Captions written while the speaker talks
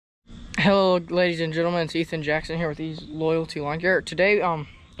Hello, ladies and gentlemen. It's Ethan Jackson here with Ease Loyalty Lawn Care. Today,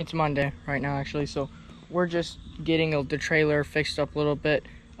 it's Monday right now, actually. So we're just getting the trailer fixed up a little bit,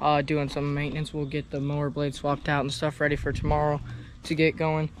 doing some maintenance. We'll get the mower blade swapped out and stuff ready for tomorrow to get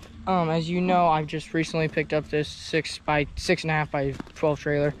going. As you know, I've just recently picked up this 6.5 by 12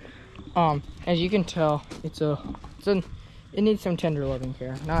 trailer. As you can tell, it needs some tender loving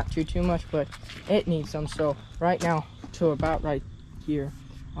care. Not too much, but it needs some. So right now, to about right here.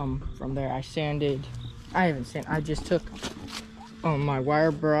 From there I just took my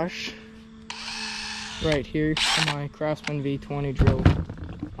wire brush right here to my Craftsman V20 drill,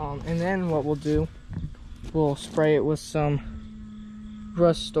 and then what we'll do, we'll spray it with some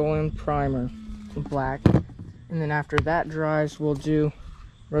Rust-Oleum primer, black, and then after that dries, we'll do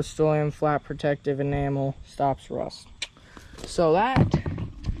Rust-Oleum flat protective enamel, stops rust. So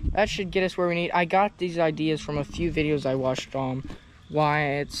that should get us where we need. I got these ideas from a few videos I watched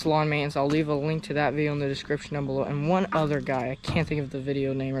Wyatt's Lawn Maintenance. I'll leave a link to that video in the description down below. And one other guy, I can't think of the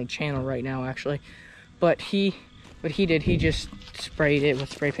video name or the channel right now actually, but he just sprayed it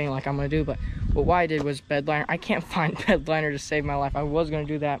with spray paint like I'm gonna do. But what Wyatt did was bed liner. I can't find bed liner to save my life. I was gonna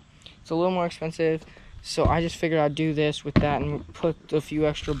do that. It's a little more expensive, so I just figured I'd do this with that and put a few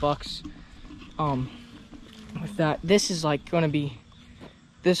extra bucks with that. This is like gonna be,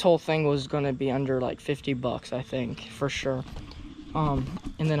 this whole thing was gonna be under like 50 bucks, I think, for sure.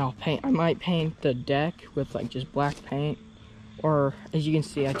 And then I might paint the deck with like just black paint, or as you can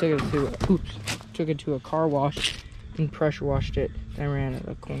see, I took it to a car wash and pressure washed it. I ran out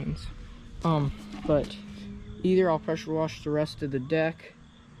of coins. But either I'll pressure wash the rest of the deck,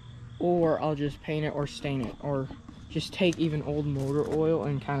 or I'll just paint it or stain it, or just take even old motor oil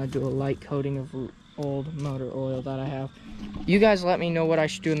and kind of do a light coating of old motor oil that I have. You guys let me know what I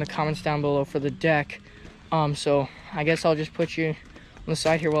should do in the comments down below for the deck. So I guess I'll just put you on the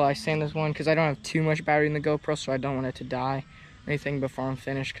side here while I sand this one, because I don't have too much battery in the GoPro, so I don't want it to die or anything before I'm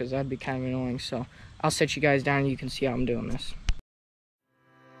finished, because that'd be kind of annoying. So I'll set you guys down and you can see how I'm doing this.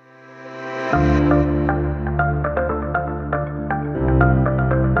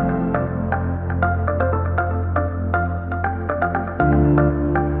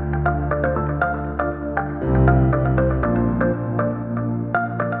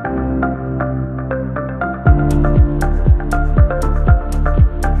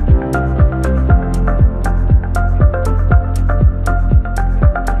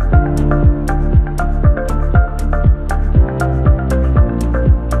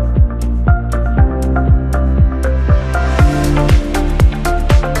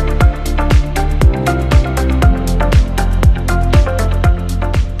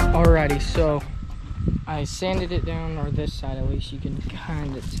 So I sanded it down, or this side at least, you can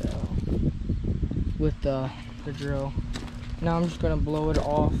kind of tell with the drill. Now I'm just gonna blow it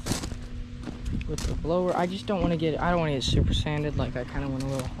off with the blower. I just don't want to get it super sanded. Like, I kind of went a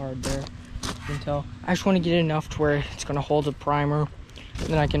little hard there, you can tell. I just want to get it enough to where it's gonna hold the primer, and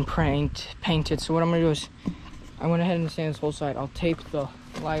then I can paint it. So what I'm gonna do is, I went ahead and sand this whole side. I'll tape the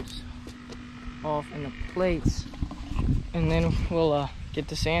lights off and the plates, and then we'll get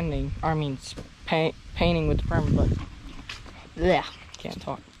to painting with the primer. But yeah, can't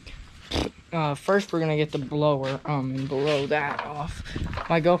talk. First we're gonna get the blower and blow that off.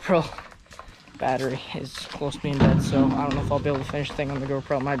 My GoPro battery is close to being dead, so I don't know if I'll be able to finish the thing on the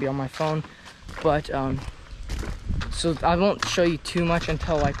GoPro. It might be on my phone, but so I won't show you too much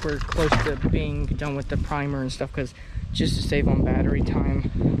until like we're close to being done with the primer and stuff, because just to save on battery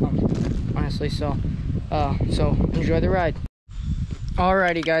time, honestly. So enjoy the ride.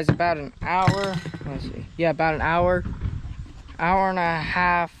 Alrighty guys, about an hour, let's see, yeah, about an hour and a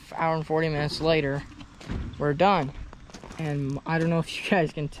half, hour and 40 minutes later, we're done. And I don't know if you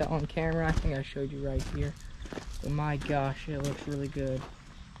guys can tell on camera, I think I showed you right here, but my gosh, it looks really good,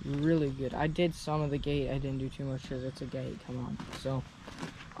 really good. I did some of the gate, I didn't do too much because it's a gate, come on. So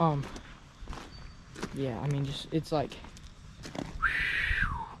yeah, I mean, just, it's like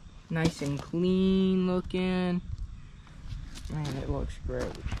nice and clean looking. Man, it looks great.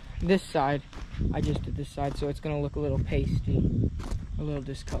 This side, I just did this side, so it's gonna look a little pasty, a little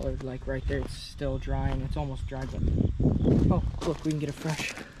discolored. Like right there, it's still drying. It's almost dry, but oh, look, we can get it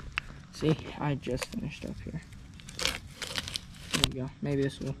fresh. See, I just finished up here. There we go. Maybe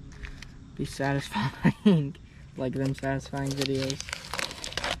this will be satisfying, like them satisfying videos.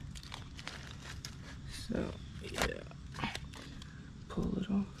 So yeah, pull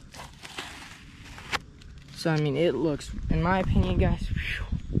it off. So I mean, it looks, in my opinion, guys,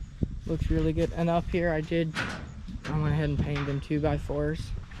 looks really good. And up here, I went ahead and painted them 2x4s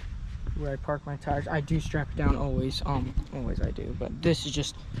where I park my tires. I do strap it down always, always I do, but this is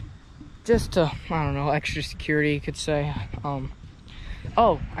just just to, I don't know, extra security, you could say.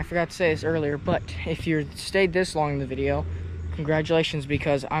 Oh, I forgot to say this earlier, but if you stayed this long in the video, congratulations,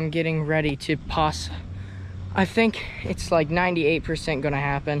 because I'm getting ready to I think it's like 98% gonna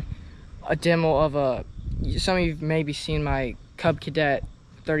happen, a demo of some of you've maybe seen my Cub Cadet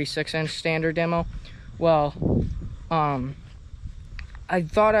 36-inch standard demo. Well, I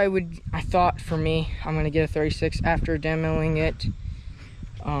thought for me, I'm gonna get a 36 after demoing it.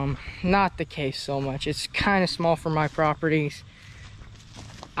 Not the case so much. It's kind of small for my properties.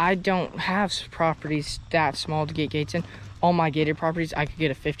 I don't have properties that small to get gates in. All my gated properties, I could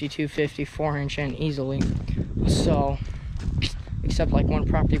get a 52, 54-inch in easily. So, except like one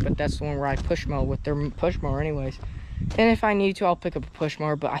property, but that's the one where I push mow with their push mower anyways. And if I need to, I'll pick up a push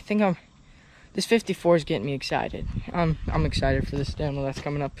mower, but I think this 54 is getting me excited. I'm excited for this demo that's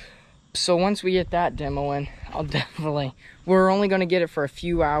coming up. So once we get that demo in, we're only going to get it for a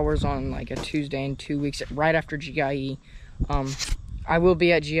few hours on like a Tuesday in 2 weeks, right after GIE. I will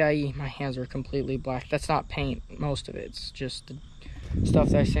be at GIE. My hands are completely black. That's not paint, most of it's just the stuff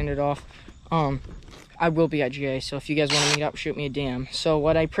that I sanded off. I will be at GIE, so if you guys want to meet up, shoot me a DM. So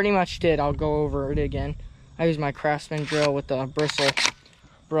what I pretty much did, I'll go over it again. I used my Craftsman drill with the bristle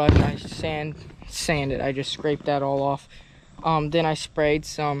brush. I sanded. I just scraped that all off. Then I sprayed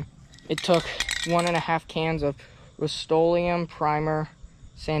some. It took 1.5 cans of Rust-Oleum primer,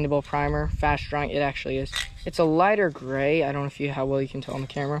 sandable primer, fast drying. It actually is. It's a lighter gray. I don't know how well you can tell on the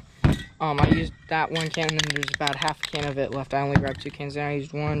camera. I used that 1 can, and then there's about half a can of it left. I only grabbed 2 cans, and I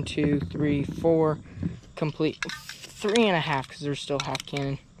used 1, 2, 3, 4, complete 3.5 because there's still half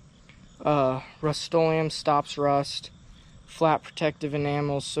can. Rust-Oleum stops rust, flat protective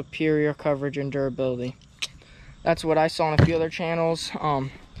enamels, superior coverage and durability. That's what I saw on a few other channels.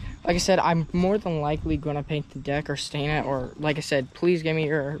 Like I said, I'm more than likely going to paint the deck or stain it, or like I said, please give me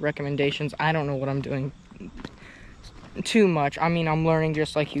your recommendations. I don't know what I'm doing too much. I mean, I'm learning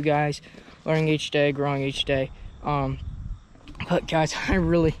just like you guys, learning each day, growing each day. But guys,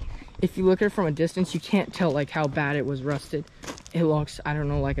 if you look at it from a distance, you can't tell like how bad it was rusted. It looks, I don't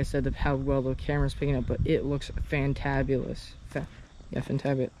know, like I said, how well the camera's picking up, but it looks fantabulous.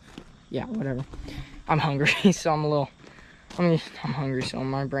 Fantabulous. Yeah, whatever. I'm hungry, so I'm hungry, so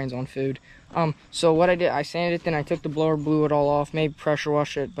my brain's on food. So what I did, I sanded it, then I took the blower, blew it all off, maybe pressure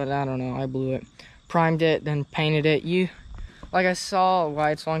wash it, but I don't know, I blew it. Primed it, then painted it. Like I saw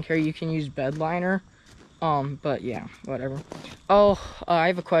why it's lawn care, you can use bed liner. But yeah, whatever. Oh, I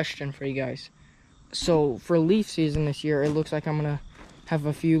have a question for you guys. So for leaf season this year, it looks like I'm gonna have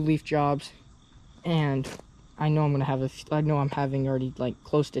a few leaf jobs, and I know I'm having already like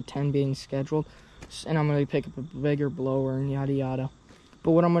close to 10 being scheduled, and I'm gonna pick up a bigger blower and yada yada.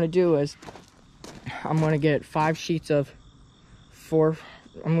 But what I'm gonna do is I'm gonna get 5 sheets of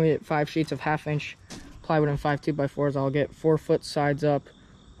 1/2-inch plywood and 5 2x4s. I'll get 4-foot sides up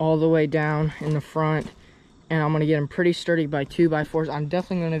all the way down in the front, and I'm gonna get them pretty sturdy by 2x4s. I'm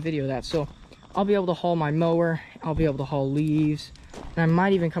definitely gonna video that, so I'll be able to haul my mower, I'll be able to haul leaves, and I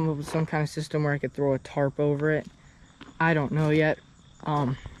might even come up with some kind of system where I could throw a tarp over it. I don't know yet.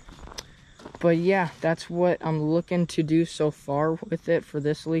 But yeah, that's what I'm looking to do so far with it for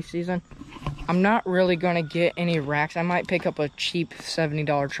this leaf season. I'm not really gonna get any racks. I might pick up a cheap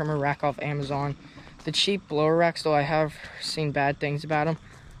 $70 trimmer rack off Amazon. The cheap blower racks, though, I have seen bad things about them.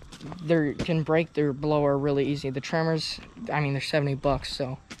 They can break their blower really easy. The trimmers, I mean, they're 70 bucks,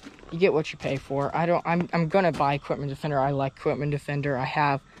 so you get what you pay for. I'm gonna buy Equipment Defender. I like Equipment Defender.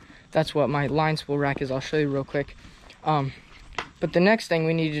 That's what my line spool rack is. I'll show you real quick. But the next thing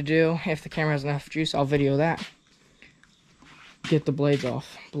we need to do, if the camera has enough juice, I'll video that. Get the blades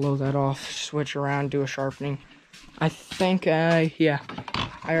off, blow that off, switch around, do a sharpening. I think, yeah,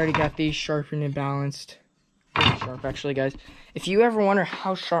 I already got these sharpened and balanced. Pretty sharp, actually, guys. If you ever wonder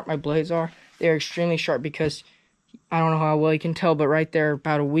how sharp my blades are, they're extremely sharp because I don't know how well you can tell, but right there,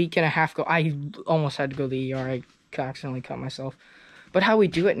 about a week and a half ago, I almost had to go to the ER. I accidentally cut myself. But how we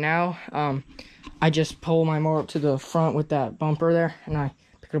do it now, I just pull my mower up to the front with that bumper there, and I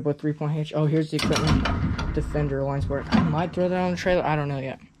pick it up with 3-point hitch. Oh, here's the Equipment Defender line sport. I might throw that on the trailer. I don't know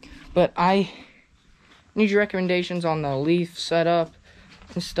yet. But I need your recommendations on the leaf setup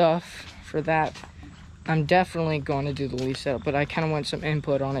and stuff for that. I'm definitely going to do the leaf setup, but I kind of want some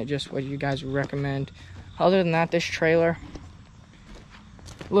input on it, just what you guys would recommend. Other than that, this trailer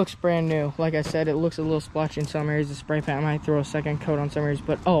looks brand new. Like I said, it looks a little splotchy in some areas. The spray paint, I might throw a second coat on some areas,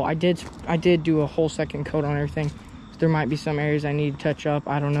 but oh, I did do a whole second coat on everything. There might be some areas I need to touch up.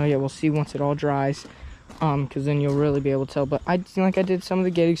 I don't know yet. We'll see once it all dries, because then you'll really be able to tell. But like I did some of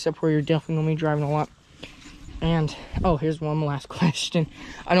the gating stuff where you're definitely going to be driving a lot. And oh, here's one last question.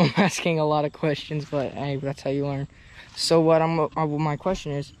 I know I'm asking a lot of questions, but hey, that's how you learn. So what my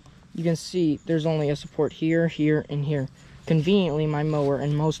question is, you can see there's only a support here, here, and here. Conveniently, my mower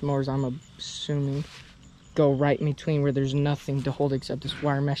and most mowers, I'm assuming, go right in between where there's nothing to hold except this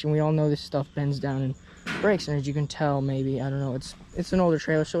wire mesh. And we all know this stuff bends down and breaks. And as you can tell, maybe, I don't know, it's an older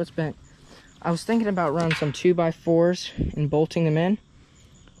trailer, so it's bent. I was thinking about running some 2x4s and bolting them in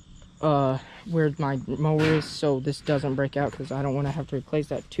where my mower is, so this doesn't break out, because I don't want to have to replace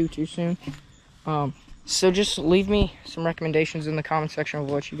that too soon. So just leave me some recommendations in the comment section of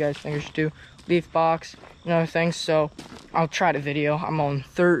what you guys think I should do. Leaf box and other things. So I'll try to video. I'm on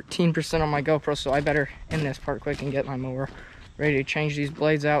 13% on my GoPro, so I better end this part quick and get my mower ready to change these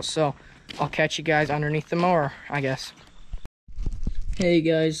blades out. So I'll catch you guys underneath the mower, I guess. Hey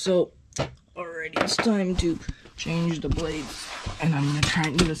guys, so already it's time to change the blades, and I'm gonna try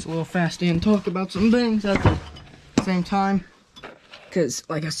and do this a little fast and talk about some things at the same time, because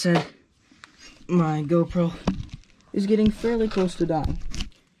like I said, my GoPro is getting fairly close to dying.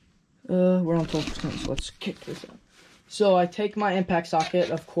 We're on 12%, so let's kick this up. So I take my impact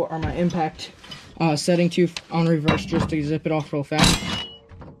socket, of course, or my impact setting to on reverse, just to zip it off real fast.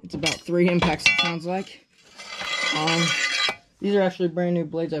 It's about 3 impacts, it sounds like. These are actually brand new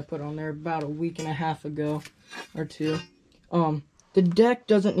blades I put on there about a week and a half ago or 2. The deck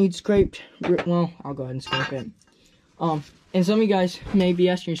doesn't need scraped. Well, I'll go ahead and scrape it. And some of you guys may be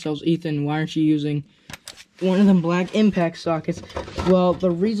asking yourselves, Ethan, why aren't you using one of them black impact sockets? Well,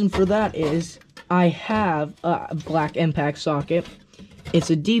 the reason for that is I have a black impact socket. It's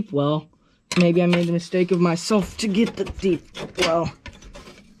a deep well. Maybe I made the mistake of myself to get the deep well.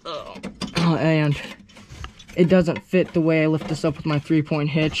 And it doesn't fit the way I lift this up with my 3-point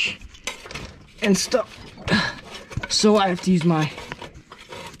hitch and stuff. So I have to use my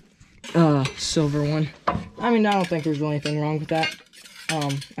silver one. I mean, I don't think there's really anything wrong with that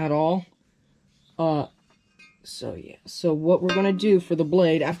at all. So yeah, so what we're gonna do for the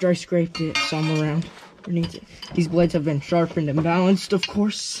blade, after I scraped it some around underneath it, these blades have been sharpened and balanced, of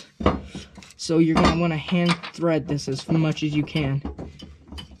course, so you're gonna want to hand thread this as much as you can.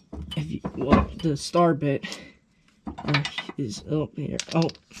 Well, the star bit is up here. Oh,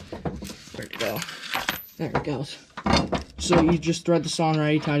 where'd it go? There it goes. So you just thread this on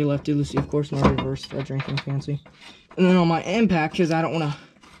righty, tighty, lefty, loosey, of course, no reverse threads or anything fancy. And then on my impact, because I don't want to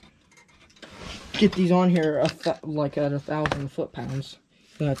get these on here like at 1,000 foot-pounds.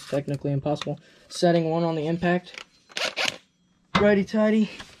 That's technically impossible. Setting one on the impact, righty,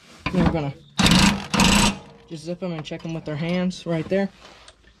 tighty. Then we're gonna just zip them and check them with our hands right there.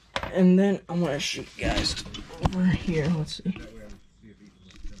 And then I'm gonna shoot you guys over here. Let's see.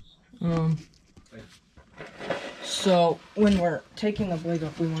 So when we're taking the blade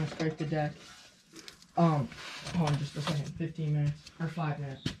off, we want to scrape the deck. Hold on just a second. 15 minutes or 5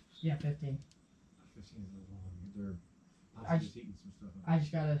 minutes. Yeah, 15. I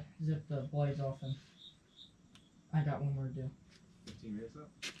just gotta zip the blades off, and I got one more to do. 15 minutes up?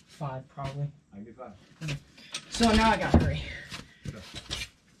 5 probably. I can do 5. So now I gotta hurry. Okay.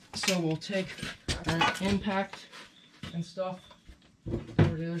 So we'll take our impact and stuff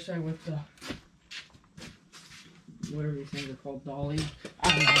over the other side with the whatever these things are called, dolly. I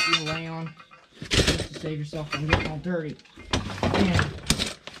don't know if you lay on just to save yourself from getting all dirty. And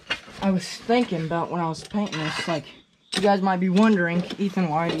I was thinking about when I was painting this, like, you guys might be wondering, Ethan,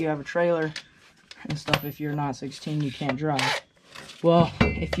 why do you have a trailer and stuff if you're not 16, you can't drive? Well,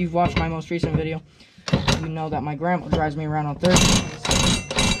 if you've watched my most recent video, you know that my grandma drives me around on Thursdays.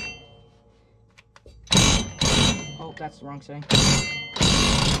 Oh, that's the wrong setting.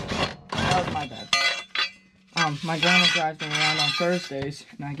 That was my bad. My grandma drives me around on Thursdays,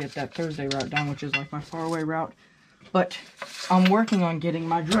 and I get that Thursday route done, which is like my faraway route. But I'm working on getting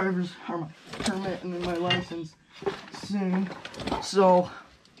my driver's or my permit and then my license soon, so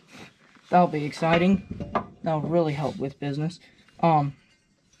that'll be exciting. That'll really help with business.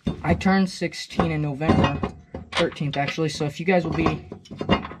 I turned 16 in November 13th, actually. So if you guys will be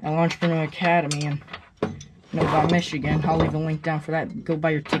at Entrepreneur Academy in Novi, Michigan, I'll leave a link down for that. Go buy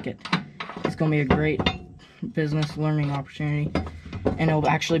your ticket. It's gonna be a great business learning opportunity, and it'll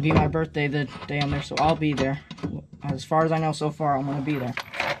actually be my birthday the day I'm there, so I'll be there. As far as I know so far, I'm gonna be there.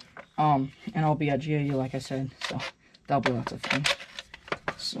 And I'll be at GAU, like I said, so that'll be lots of fun.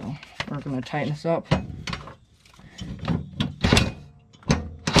 So we're gonna tighten this up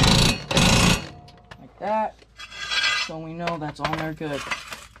like that, so we know that's on there good.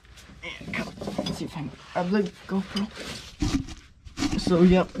 And let's see if I can grab the GoPro. So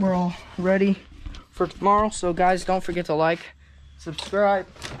yep, we're all ready for tomorrow. So guys, don't forget to like, subscribe,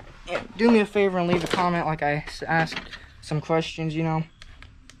 do me a favor and leave a comment like I asked some questions, you know.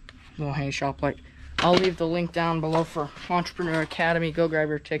 Little hay shop, like, I'll leave the link down below for Entrepreneur Academy. Go grab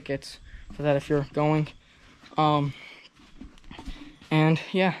your tickets for that if you're going. And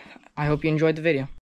yeah, I hope you enjoyed the video.